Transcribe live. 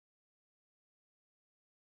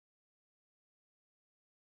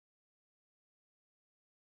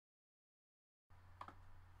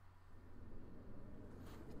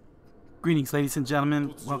Greetings, ladies and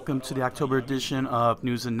gentlemen. Welcome to the October edition of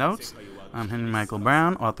News and Notes. I'm Henry Michael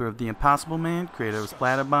Brown, author of The Impossible Man, creator of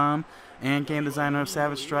Splatterbomb, and game designer of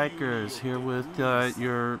Savage Strikers, here with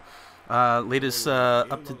your latest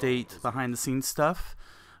up-to-date behind-the-scenes stuff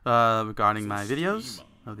regarding my videos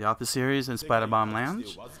of the Author Series and Splatterbomb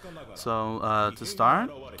Lounge. So, to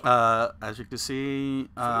start, as you can see,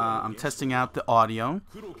 I'm testing out the audio.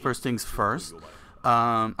 First things first.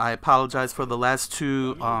 I apologize for the last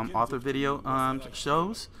two author video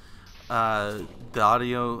shows. The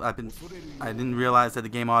audio, I didn't realize that the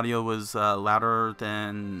game audio was louder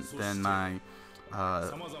than my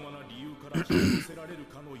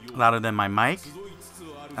louder than my mic,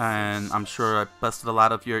 and I'm sure I busted a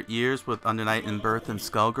lot of your ears with Under Night in Birth and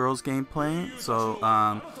Skullgirls gameplay. So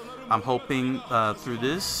I'm hoping through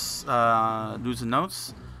this news and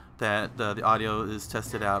notes that the audio is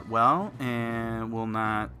tested out well and will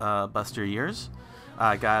not bust your ears.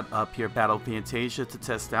 I got up here Battle Fantasia to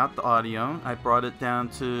test out the audio. I brought it down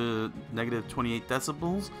to negative 28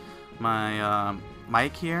 decibels. My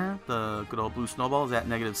mic here, the good old Blue Snowball, is at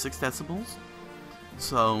negative 6 decibels.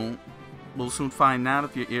 So we'll soon find out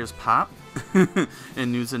if your ears pop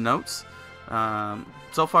in news and notes.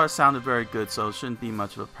 So far it sounded very good, so it shouldn't be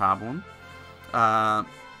much of a problem.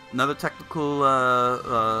 Another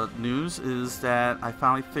technical news is that I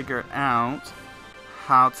finally figured out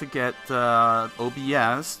how to get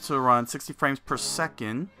OBS to run 60 frames per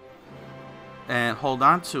second and hold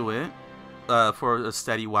on to it for a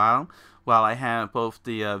steady while I have both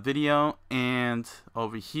the video and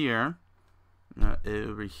over here, well,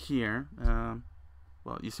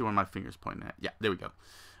 you see where my finger's pointing at. Yeah, there we go.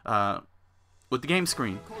 With the game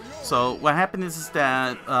screen. So what happened is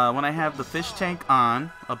that when I have the fish tank on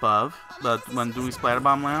above, when doing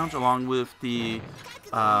Splatterbomb Lounge, along with the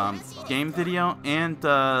game video and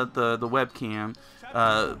the webcam,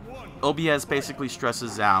 OBS basically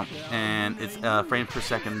stresses out, and its frames per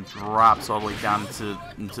second drops all the way down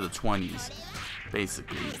into the 20s,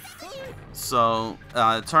 basically. So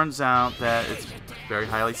it turns out that it's very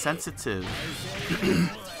highly sensitive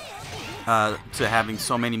to having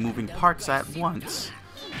so many moving parts at once.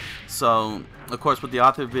 So, of course, with the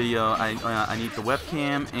author video, I need the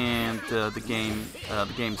webcam and the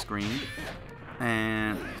game screen.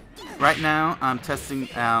 And right now, I'm testing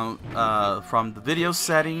out from the video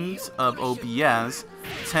settings of OBS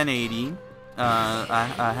 1080.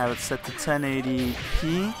 I have it set to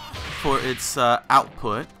 1080p for its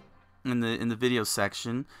output in the video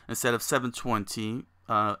section instead of 720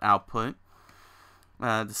 output.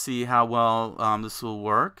 To see how well this will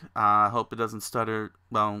work. I hope it doesn't stutter.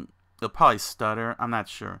 Well, it'll probably stutter. I'm not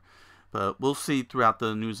sure. But we'll see throughout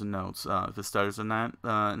the news and notes if it stutters or not.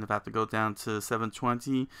 And if I have to go down to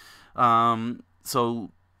 720. So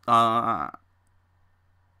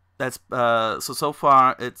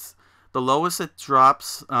far, it's the lowest it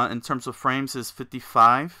drops in terms of frames is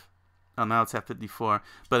 55. Now it's at 54.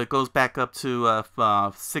 But it goes back up to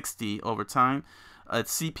 60 over time.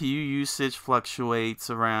 Its CPU usage fluctuates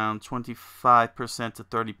around 25% to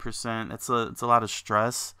 30%. It's a lot of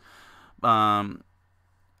stress. But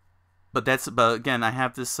again, I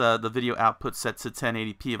have this the video output set to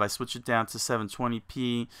 1080p. If I switch it down to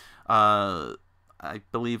 720p, I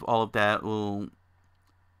believe all of that will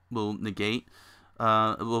negate.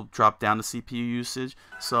 It will drop down the CPU usage.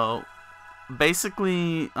 So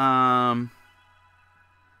basically, I'm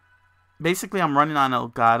running on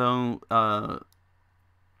Elgato.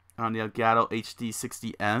 On the Elgato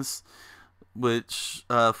HD60S, which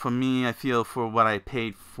for me, I feel for what I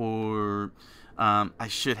paid for, I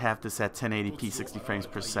should have this at 1080p 60 frames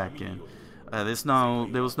per second. There was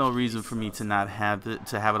no reason for me to not have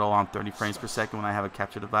it all on 30 frames per second when I have a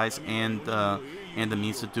capture device and the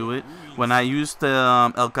means to do it. When I use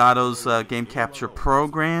the Elgato's game capture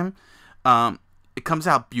program, it comes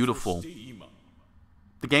out beautiful.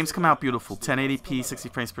 The games come out beautiful, 1080p 60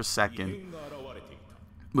 frames per second.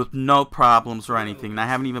 With no problems or anything, and I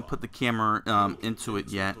haven't even put the camera into it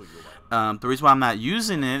yet. The reason why I'm not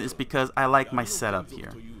using it is because I like my setup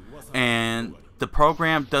here, and the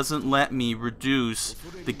program doesn't let me reduce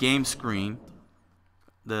the game screen.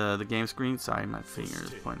 The game screen. Sorry, my finger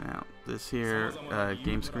is pointing out. This here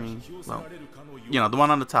game screen. Well, you know, the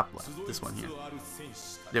one on the top left. This one here.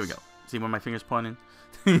 There we go. See where my finger's pointing?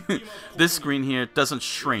 This screen here doesn't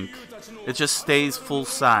shrink. It just stays full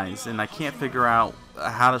size, and I can't figure out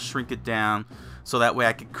how to shrink it down so that way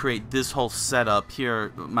I could create this whole setup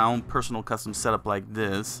here, my own personal custom setup like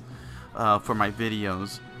this for my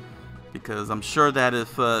videos. Because I'm sure that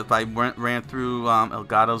if I ran through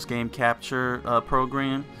Elgato's game capture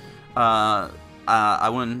program, I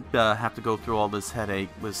wouldn't have to go through all this headache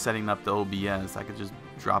with setting up the OBS. I could just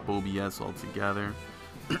drop OBS altogether.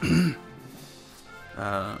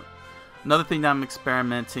 Another thing that I'm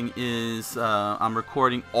experimenting is I'm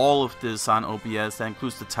recording all of this on OBS. That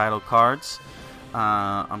includes the title cards.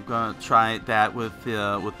 I'm gonna try that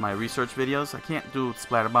with my research videos. I can't do with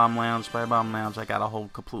Splatterbomb Lounge. Splatterbomb Lounge, I got a whole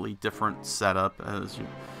completely different setup, as you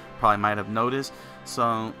probably might have noticed.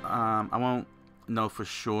 So I won't know for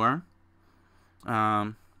sure.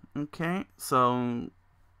 Okay, so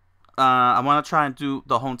I want to try and do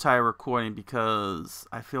the whole entire recording because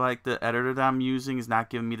I feel like the editor that I'm using is not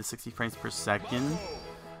giving me the 60 frames per second,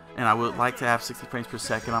 and I would like to have 60 frames per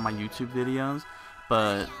second on my YouTube videos.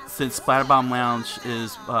 But since Splatterbomb Lounge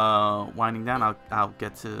is winding down, I'll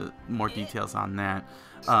get to more details on that.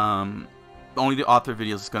 Only the author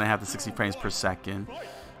videos is going to have the 60 frames per second.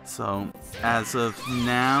 So as of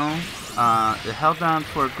now, it held down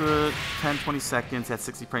for a good 10-20 seconds at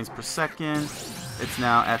 60 frames per second. It's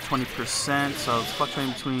now at 20%, so it's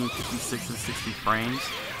fluctuating between 56 and 60 frames.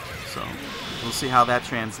 So we'll see how that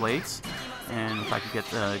translates, and if I can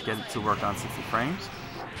get it to work on 60 frames.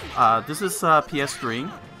 This is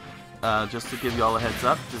PS3. Just to give you all a heads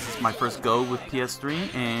up, this is my first go with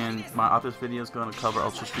PS3, and my author's video is going to cover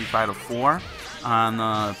Ultra Street Fighter 4 on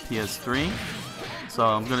PS3. So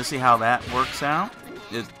I'm going to see how that works out.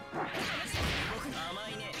 It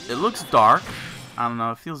looks dark. I don't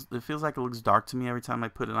know. It feels like it looks dark to me every time I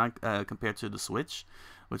put it on, compared to the Switch,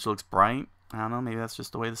 which looks bright. I don't know. Maybe that's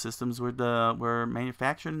just the way the systems were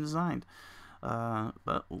manufactured and designed.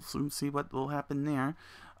 But we'll soon see what will happen there.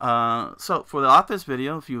 So for the author's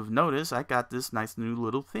video, if you've noticed, I got this nice new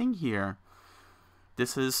little thing here.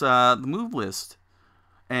 This is the move list,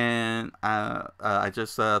 and I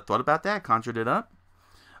just thought about that, conjured it up.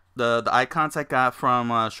 The icons I got from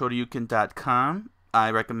shoryuken.com. I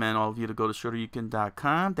recommend all of you to go to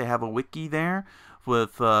shoryuken.com. They have a wiki there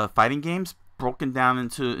with fighting games broken down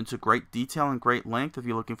into great detail and great length. If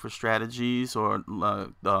you're looking for strategies, or if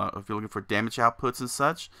you're looking for damage outputs and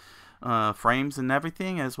such, frames and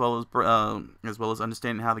everything, as well as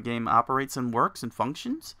understanding how the game operates and works and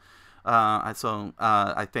functions. I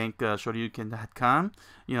thank shoryuken.com,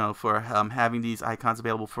 for having these icons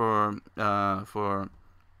available for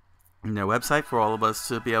their website for all of us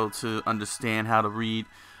to be able to understand how to read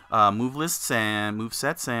move lists and move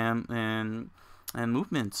sets and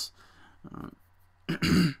movements.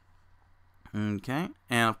 Okay,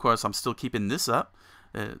 and of course I'm still keeping this up,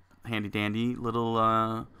 handy dandy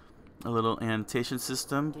little annotation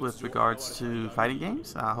system with regards to fighting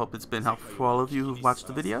games. I hope it's been helpful for all of you who've watched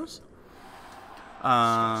the videos.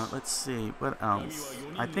 Let's see what else.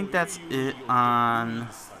 I think that's it on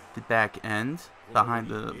the back end, behind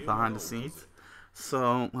the scenes.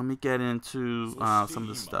 So let me get into some of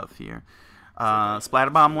the stuff here.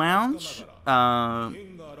 Splatterbomb Lounge.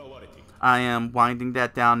 I am winding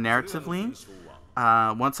that down narratively.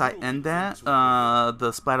 Once I end that,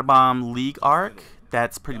 the Splatterbomb League Arc,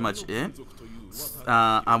 that's pretty much it.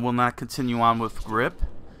 I will not continue on with Grip.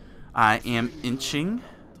 I am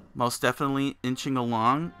most definitely inching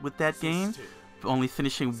along with that game. Only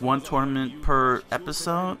finishing one tournament per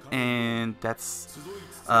episode, and that's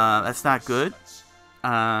not good.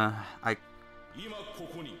 I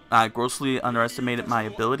grossly underestimated my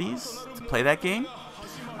abilities to play that game.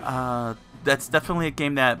 That's definitely a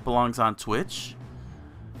game that belongs on Twitch.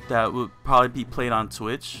 That would probably be played on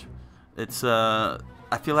Twitch. It's I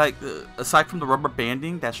feel like aside from the rubber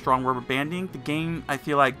banding, that strong rubber banding, the game, I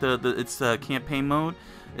feel like its campaign mode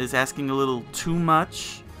is asking a little too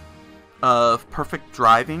much of perfect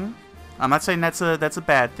driving. I'm not saying that's a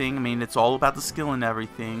bad thing. I mean, it's all about the skill and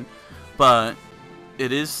everything, but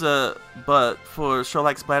it is. But for a show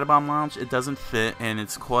like Splatterbomb Lounge, it doesn't fit, and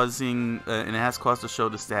it's causing and it has caused the show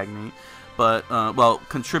to stagnate. But well,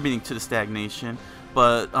 contributing to the stagnation.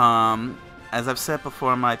 But as I've said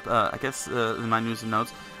before, in my I guess in my news and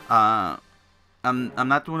notes, I'm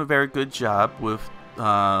not doing a very good job with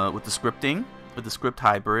the scripting, with the script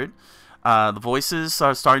hybrid. The voices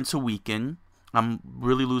are starting to weaken. I'm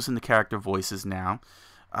really losing the character voices now.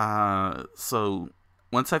 So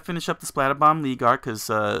once I finish up the Splatterbomb League Arc, because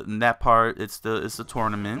in that part it's the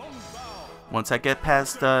tournament. Once I get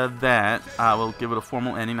past that, I will give it a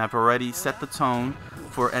formal ending. I've already set the tone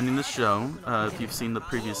for ending the show. If you've seen the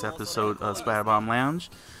previous episode of Splatterbomb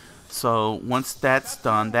Lounge. So once that's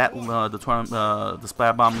done, the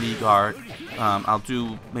Splatterbomb League Arc, I'll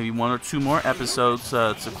do maybe 1 or 2 more episodes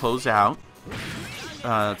to close out.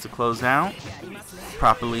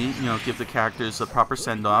 Properly, give the characters a proper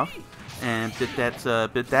send-off, and bid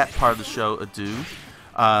that part of the show adieu.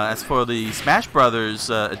 As for the Smash Brothers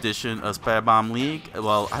edition of Splatterbomb League,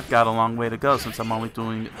 well, I've got a long way to go since I'm only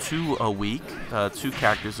doing 2 a week, 2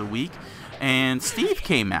 characters a week. And Steve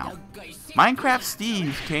came out. Minecraft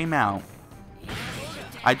Steve came out.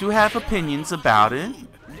 I do have opinions about it,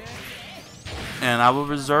 and I will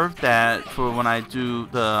reserve that for when I do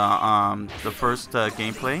the first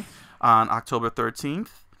gameplay on October 13th.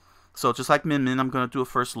 So just like Min Min, I'm gonna do a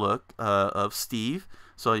first look of Steve.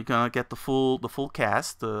 So you're gonna get the full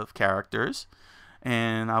cast of characters,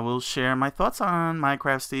 and I will share my thoughts on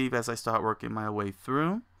Minecraft Steve as I start working my way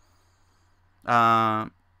through.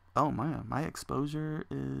 Oh my exposure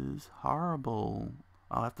is horrible.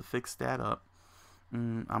 I'll have to fix that up.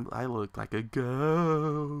 I look like a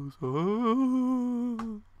ghost.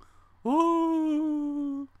 Oh.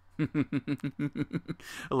 Oh.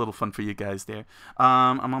 A little fun for you guys there.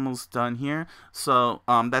 I'm almost done here. So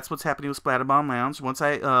that's what's happening with Splatterbomb Lounge. Once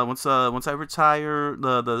I retire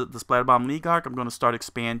the Splatterbomb League Arc, I'm going to start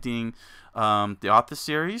expanding the author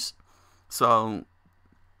series. So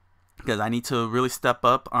because I need to really step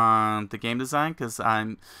up on the game design, because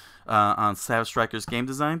I'm on Savage Strikers game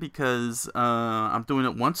design, because I'm doing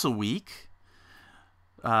it once a week.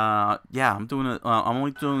 Yeah, I'm doing it. I'm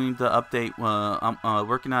only doing the update. I'm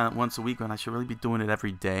working on it once a week when I should really be doing it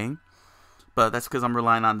every day. But that's because I'm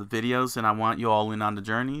relying on the videos, and I want you all in on the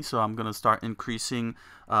journey. So I'm gonna start increasing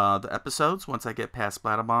the episodes once I get past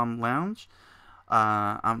Splatterbomb Lounge.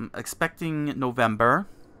 I'm expecting November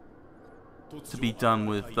to be done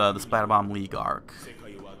with the Splatterbomb League Arc.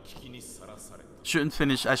 Shouldn't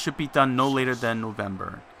finish. I should be done no later than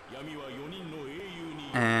November.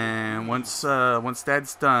 And once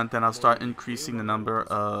that's done, then I'll start increasing the number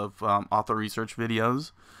of author research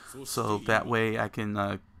videos, so that way I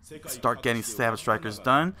can start getting Savage Strikers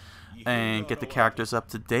done and get the characters up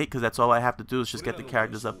to date. Because that's all I have to do is just get the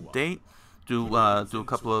characters up to date, do a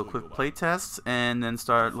couple of quick play tests, and then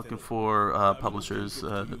start looking for publishers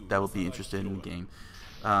that will be interested in the game.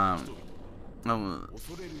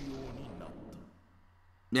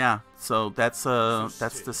 Yeah, so that's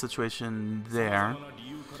the situation there.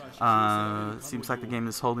 Seems like the game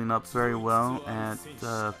is holding up very well at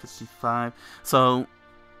 55. So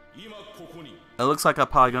it looks like I'm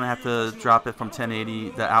probably gonna have to drop it from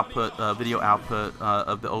 1080, the output, video output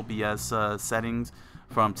of the OBS settings,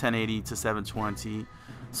 from 1080 to 720.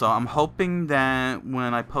 So I'm hoping that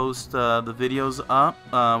when I post the videos up,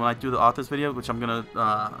 when I do the author's video, which I'm gonna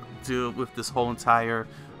do with this whole entire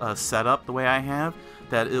setup the way I have,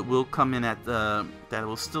 that it will come in at that it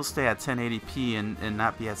will still stay at 1080p and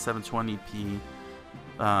not be at 720p,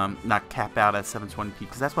 not cap out at 720p,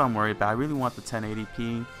 because that's what I'm worried about. I really want the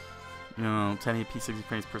 1080p, you know, 1080p 60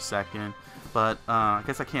 frames per second, but I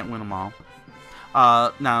guess I can't win them all.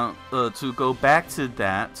 Now to go back to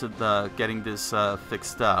that, to the getting this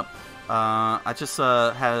fixed up, I just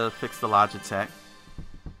had to fix the Logitech.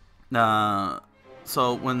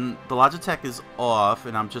 So when the Logitech is off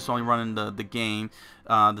and I'm just only running the game,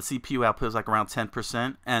 the CPU output is like around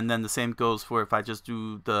 10%, and then the same goes for if I just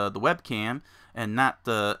do the webcam and not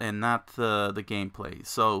the gameplay.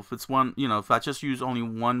 So if it's one, you know, if I just use only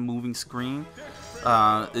one moving screen,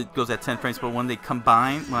 it goes at 10 frames. But when they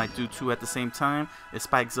combine, when I do 2 at the same time, it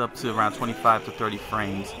spikes up to around 25 to 30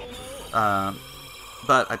 frames.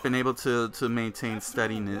 But I've been able to maintain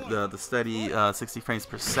the steady 60 frames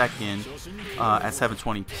per second at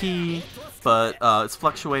 720p, but it's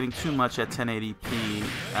fluctuating too much at 1080p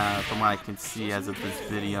from what I can see as of this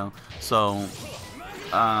video. So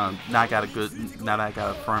now I got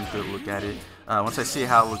a firm good look at it. Once I see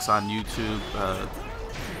how it looks on YouTube,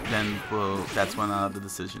 then that's when the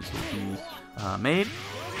decisions will be made.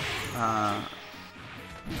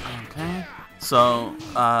 Okay, so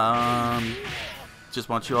just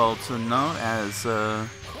want you all to know, as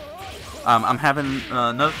I'm having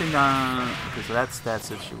another thing okay, so that's that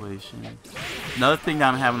situation. Another thing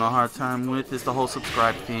that I'm having a hard time with is the whole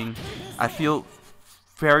subscribe thing. I feel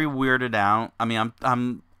very weirded out. I mean,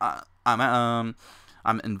 I'm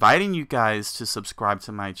inviting you guys to subscribe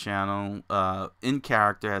to my channel in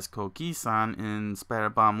character as Coqui-san in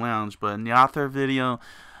Splatterbomb Lounge, but in the author video,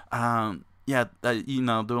 yeah, you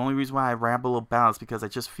know, the only reason why I ramble about is because I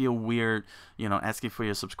just feel weird, you know, asking for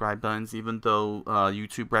your subscribe buttons, even though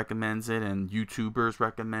YouTube recommends it and YouTubers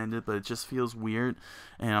recommend it, but it just feels weird,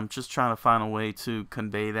 and I'm just trying to find a way to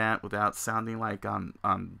convey that without sounding like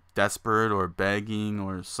I'm desperate or begging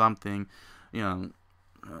or something, you know,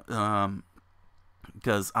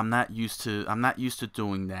 because I'm not used to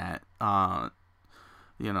doing that,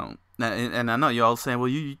 you know. And I know you all saying, well,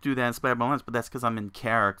 you do that in Splatterbomb Lounge, but that's because I'm in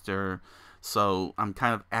character. So I'm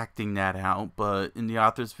kind of acting that out, but in the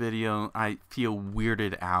author's video, I feel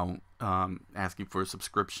weirded out asking for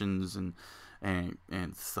subscriptions and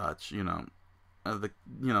such. The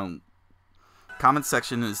comment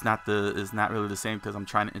section is not really the same, because I'm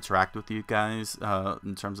trying to interact with you guys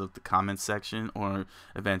in terms of the comment section, or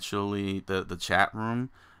eventually the chat room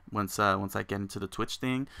once I get into the Twitch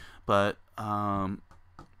thing. But I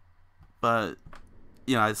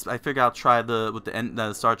figure I'll try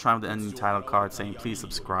start trying with the ending title card saying please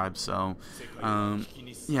subscribe. So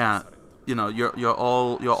yeah, you're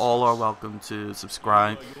all are welcome to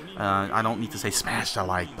subscribe. I don't need to say smash the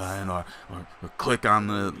like button or click on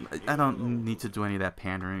the. I don't need to do any of that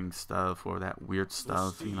pandering stuff or that weird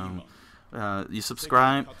stuff. You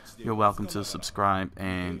subscribe, you're welcome to subscribe,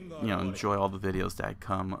 and enjoy all the videos that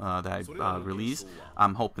I release.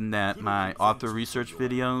 I'm hoping that my author research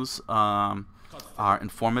videos are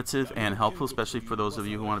informative and helpful, especially for those of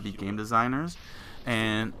you who want to be game designers.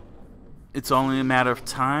 And it's only a matter of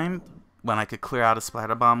time when I could clear out a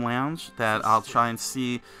Splatterbomb Lounge that I'll try and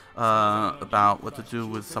see about what to do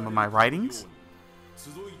with some of my writings.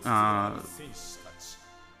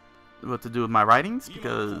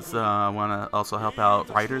 Because I want to also help out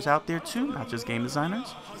writers out there too, not just game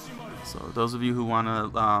designers. So those of you who want to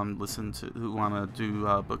who want to do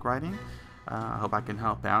book writing, I hope I can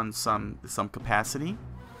help out in some capacity.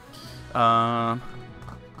 Yeah,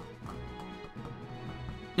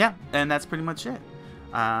 and that's pretty much it.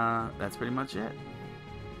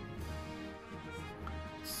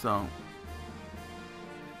 So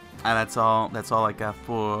that's all I got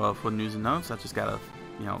for news and notes. I just gotta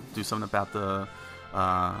do something about the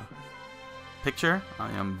picture.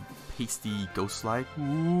 I am pasty ghost-like.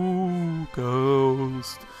 Ooh,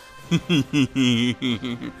 ghost.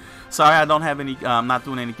 Sorry, I don't have any. I'm not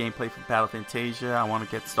doing any gameplay for Battle Fantasia. I want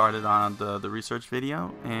to get started on the research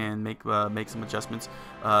video and make some adjustments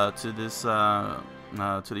to this to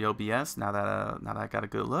the OBS. Now that I got a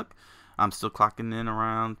good look, I'm still clocking in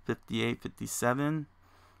around 58, 57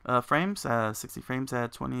 frames, 60 frames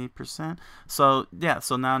at 28%. So yeah,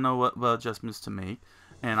 so now I know what adjustments to make.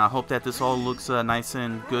 And I hope that this all looks nice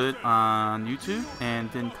and good on YouTube and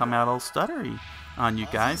didn't come out all stuttery on you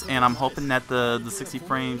guys. And I'm hoping that the 60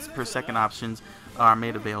 frames per second options are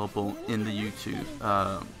made available in the YouTube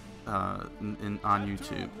on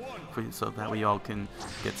YouTube, so that we all can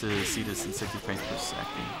get to see this in 60 frames per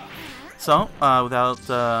second. So without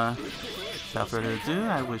further ado,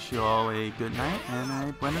 I wish you all a good night and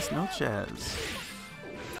a buenas noches.